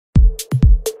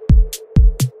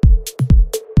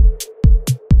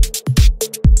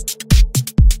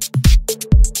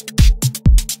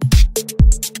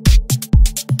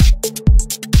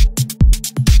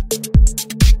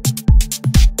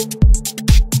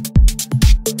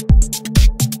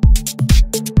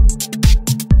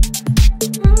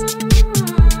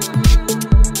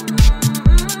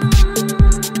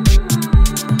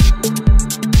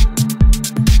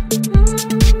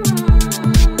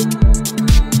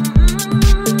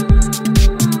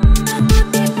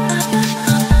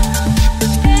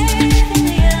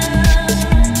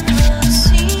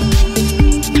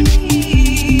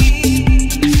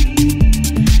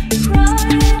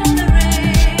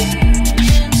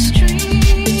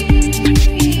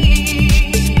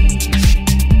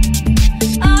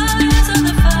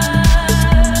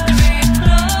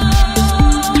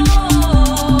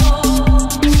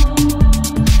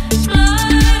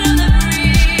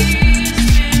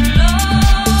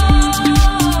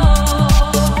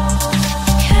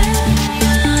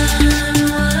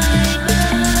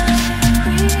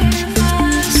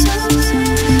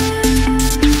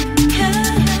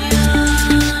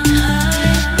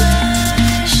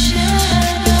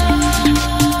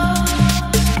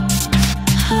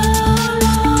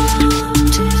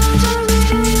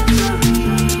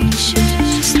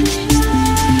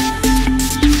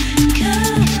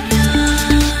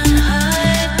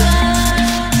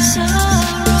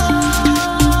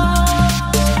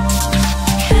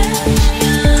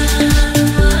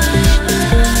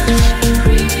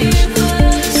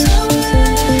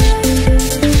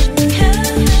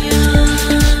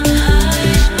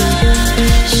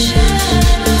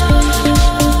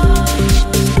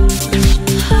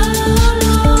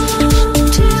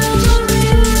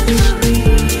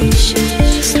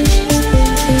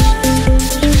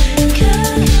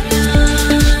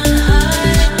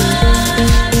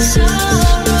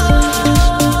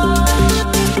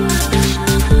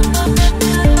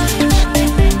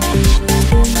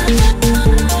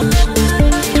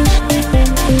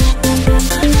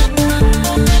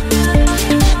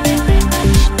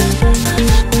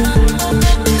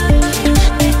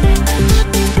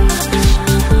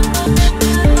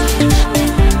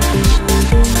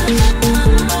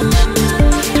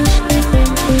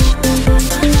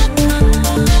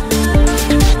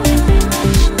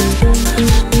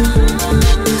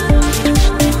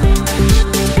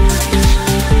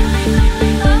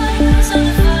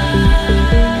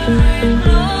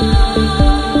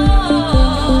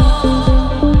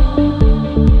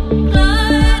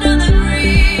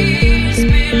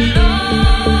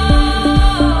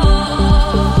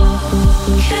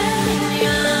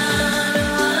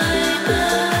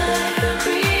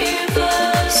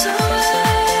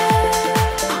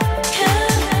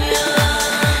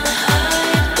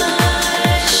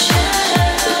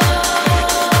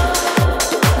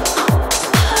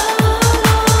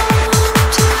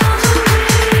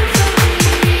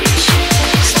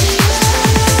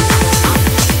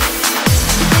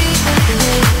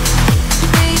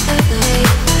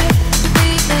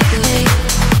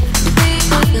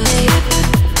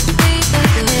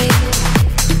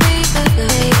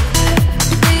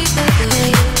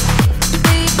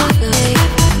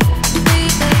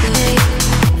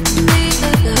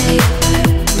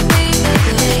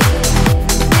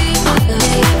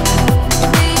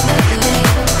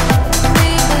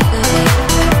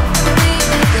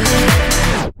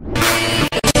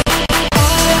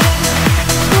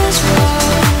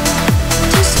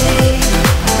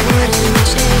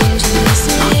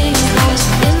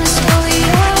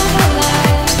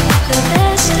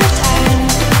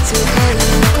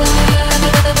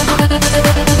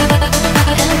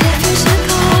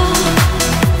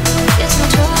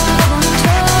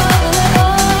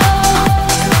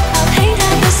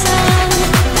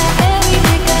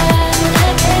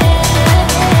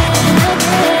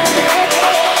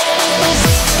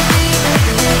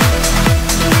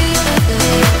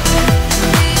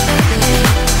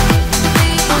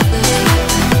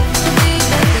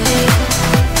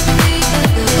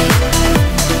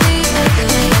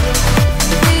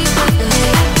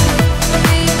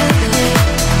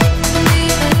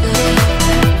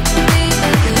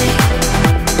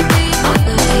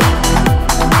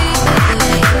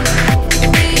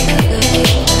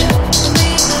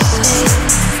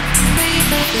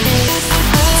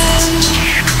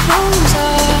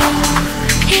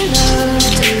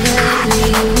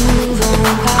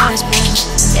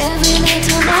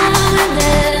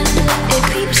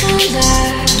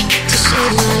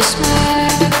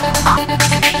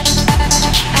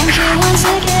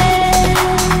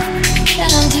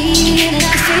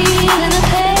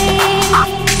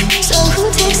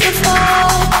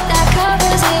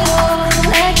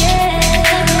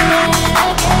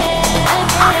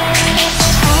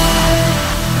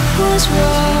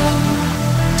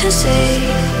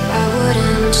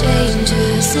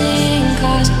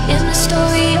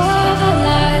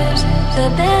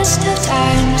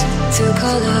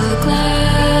color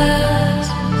glass.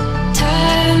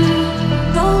 Time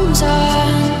rolls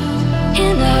on,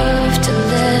 enough to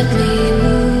let me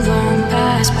move on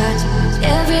past. But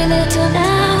every little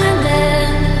now and then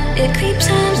it creeps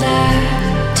on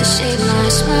back to shade my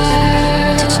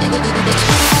smile, to shade my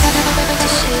smile, to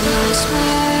shade my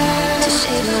smile, to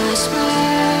shade my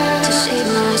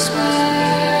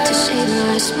smile, to shade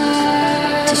my smile,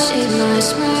 to shade my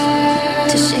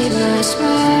smile, to shade my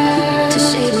smile, to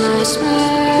shade my smile, to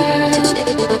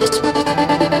shade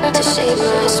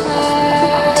my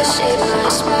smile, to shade my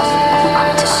smile, to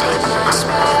shade my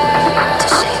smile, to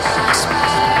shade my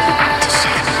smile, to shade my smile, to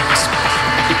shade my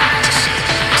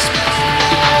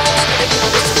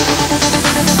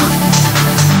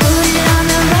put it on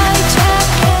the right track,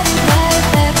 get it right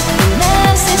back. The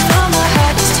message from my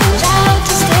heart is too loud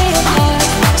to stay apart.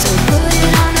 So put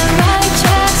it on the right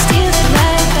track, steal it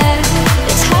right back.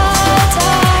 It's hard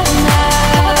time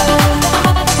now.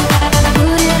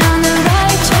 Put it on the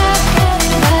right track, get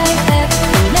it right back.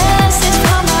 The message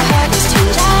from my heart is too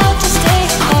loud to stay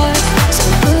apart. So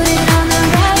put it on the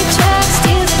right track,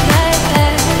 steal it right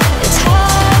back. It's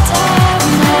hard time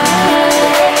now.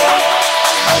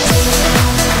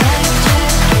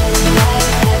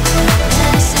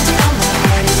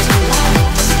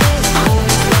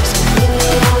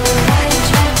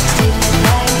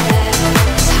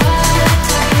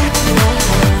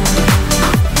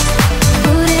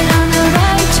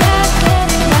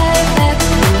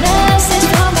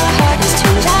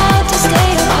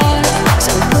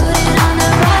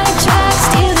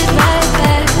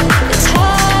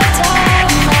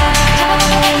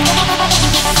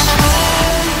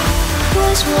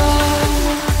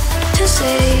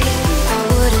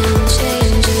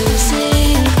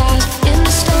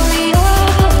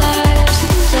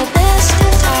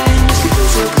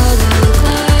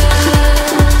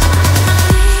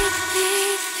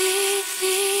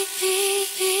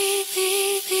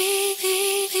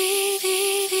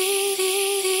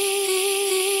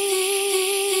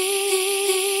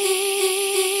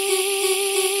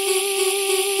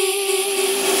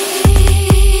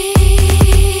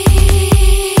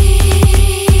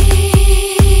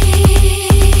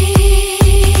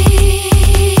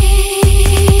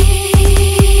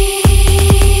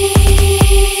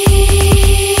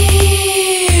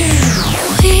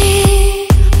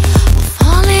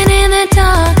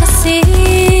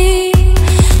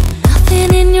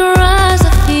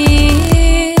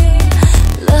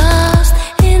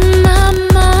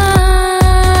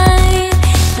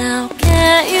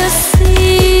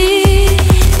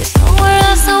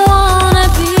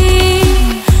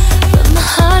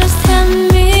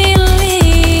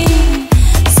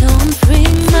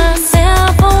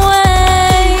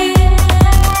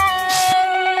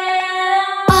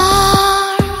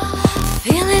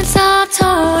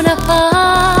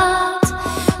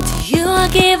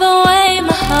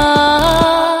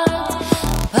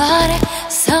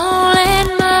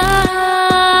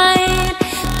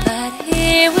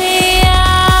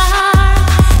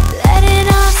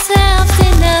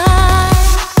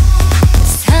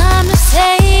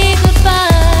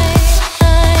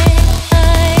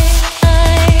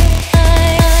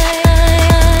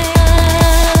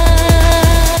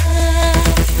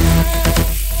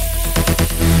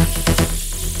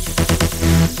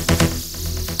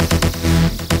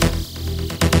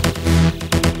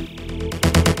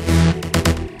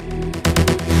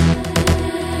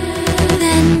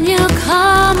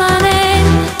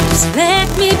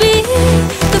 Let me